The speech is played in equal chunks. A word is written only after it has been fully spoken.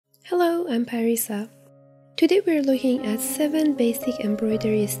Hello, I'm Parisa. Today we're looking at 7 basic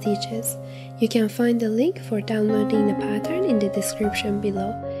embroidery stitches. You can find the link for downloading the pattern in the description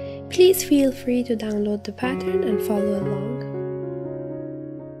below. Please feel free to download the pattern and follow along.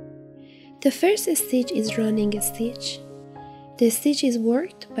 The first stitch is running stitch. The stitch is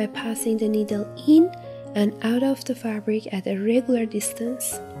worked by passing the needle in and out of the fabric at a regular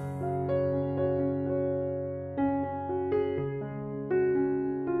distance.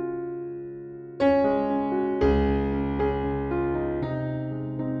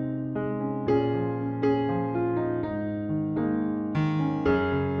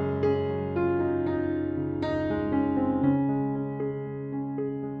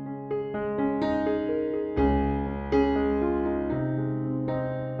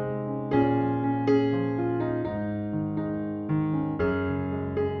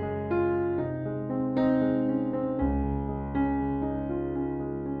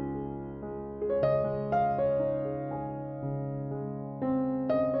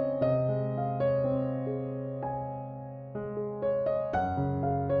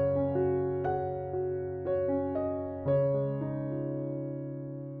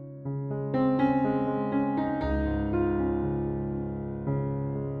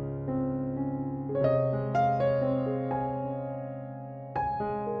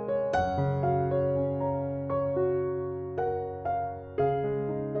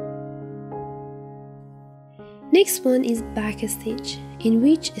 Next one is back stitch, in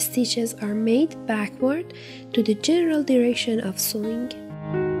which stitches are made backward to the general direction of sewing.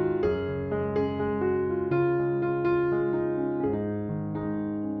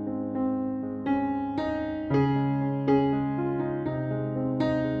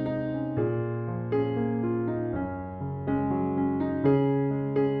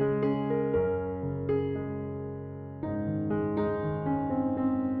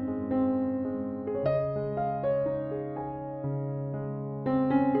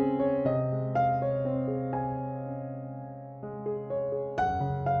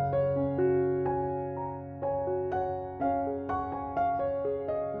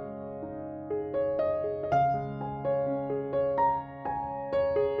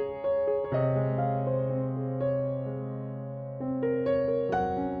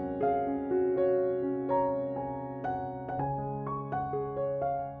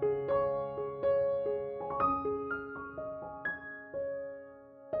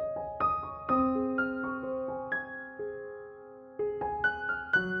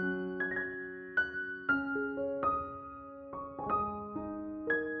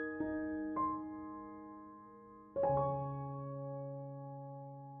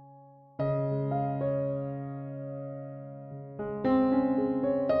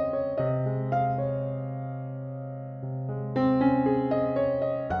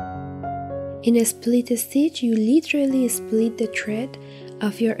 In a split stitch, you literally split the thread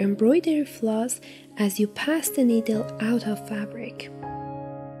of your embroidery floss as you pass the needle out of fabric.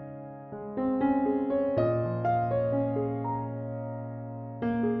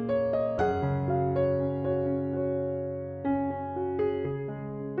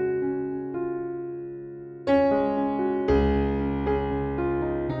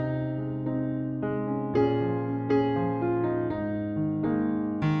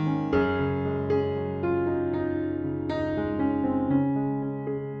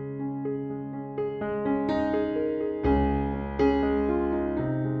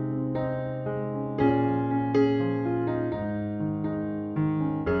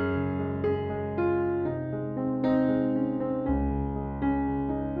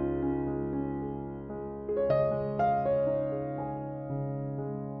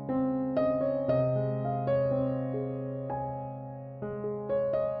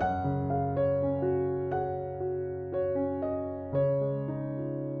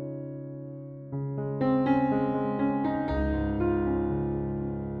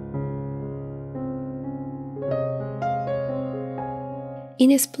 In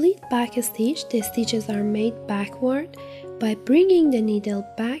a split back stitch, the stitches are made backward by bringing the needle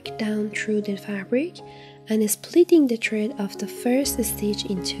back down through the fabric and splitting the thread of the first stitch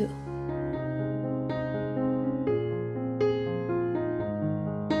in two.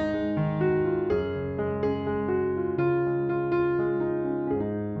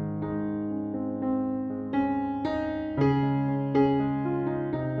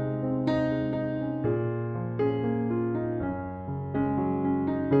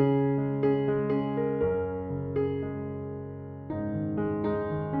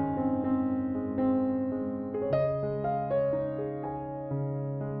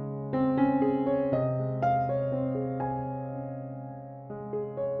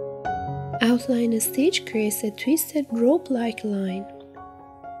 Outline stitch creates a twisted rope-like line.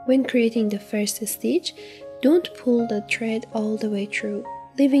 When creating the first stitch, don't pull the thread all the way through,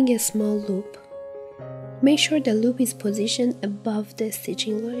 leaving a small loop. Make sure the loop is positioned above the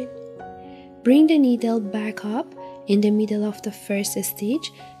stitching line. Bring the needle back up in the middle of the first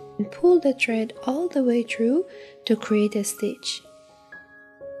stitch and pull the thread all the way through to create a stitch.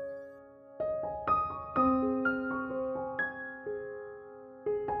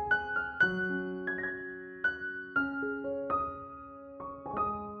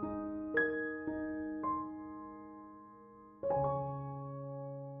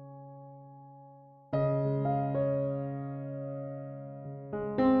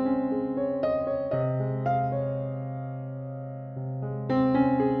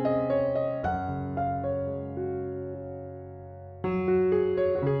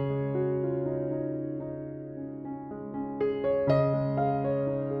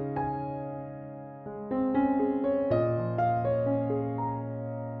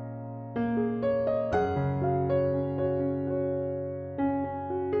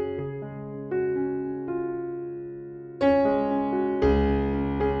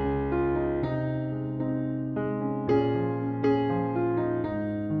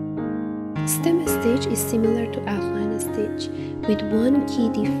 Stem stitch is similar to outline stitch, with one key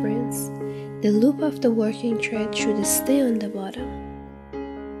difference. The loop of the working thread should stay on the bottom.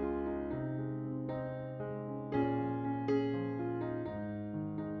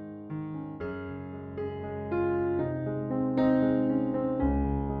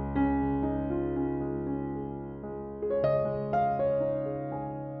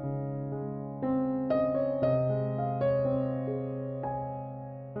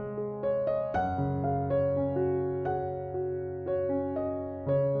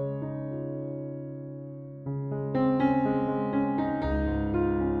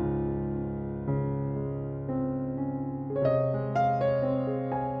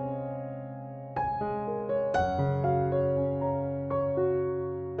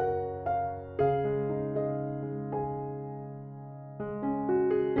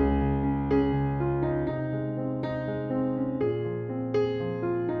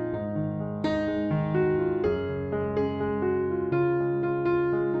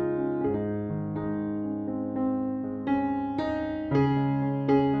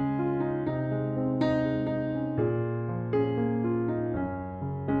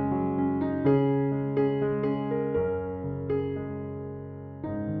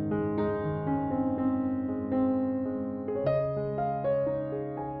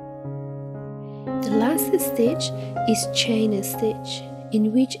 The last stitch is chain stitch,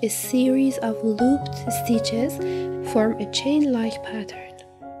 in which a series of looped stitches form a chain-like pattern.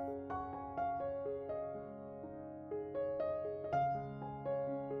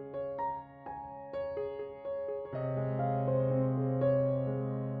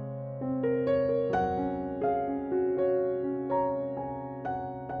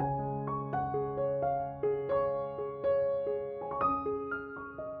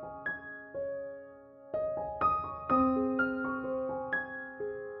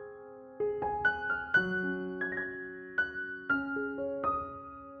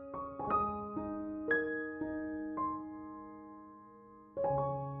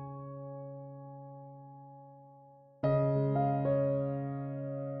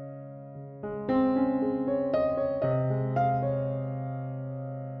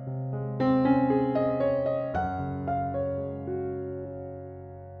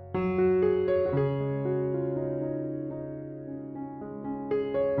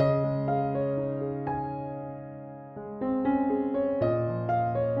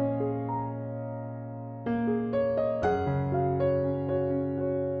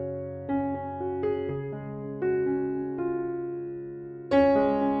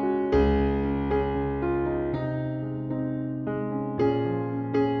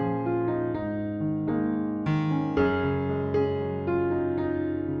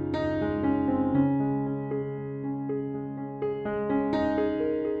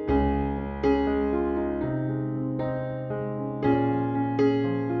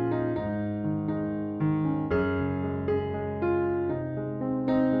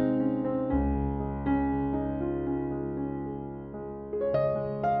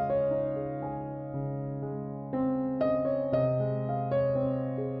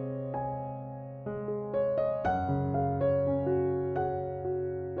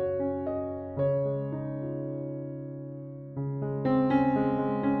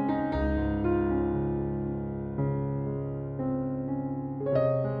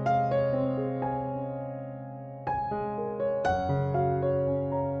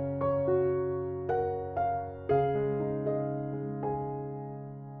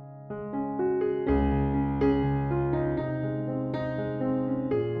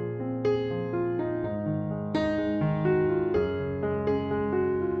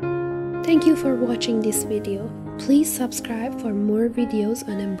 Thank you for watching this video. Please subscribe for more videos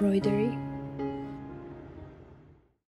on embroidery.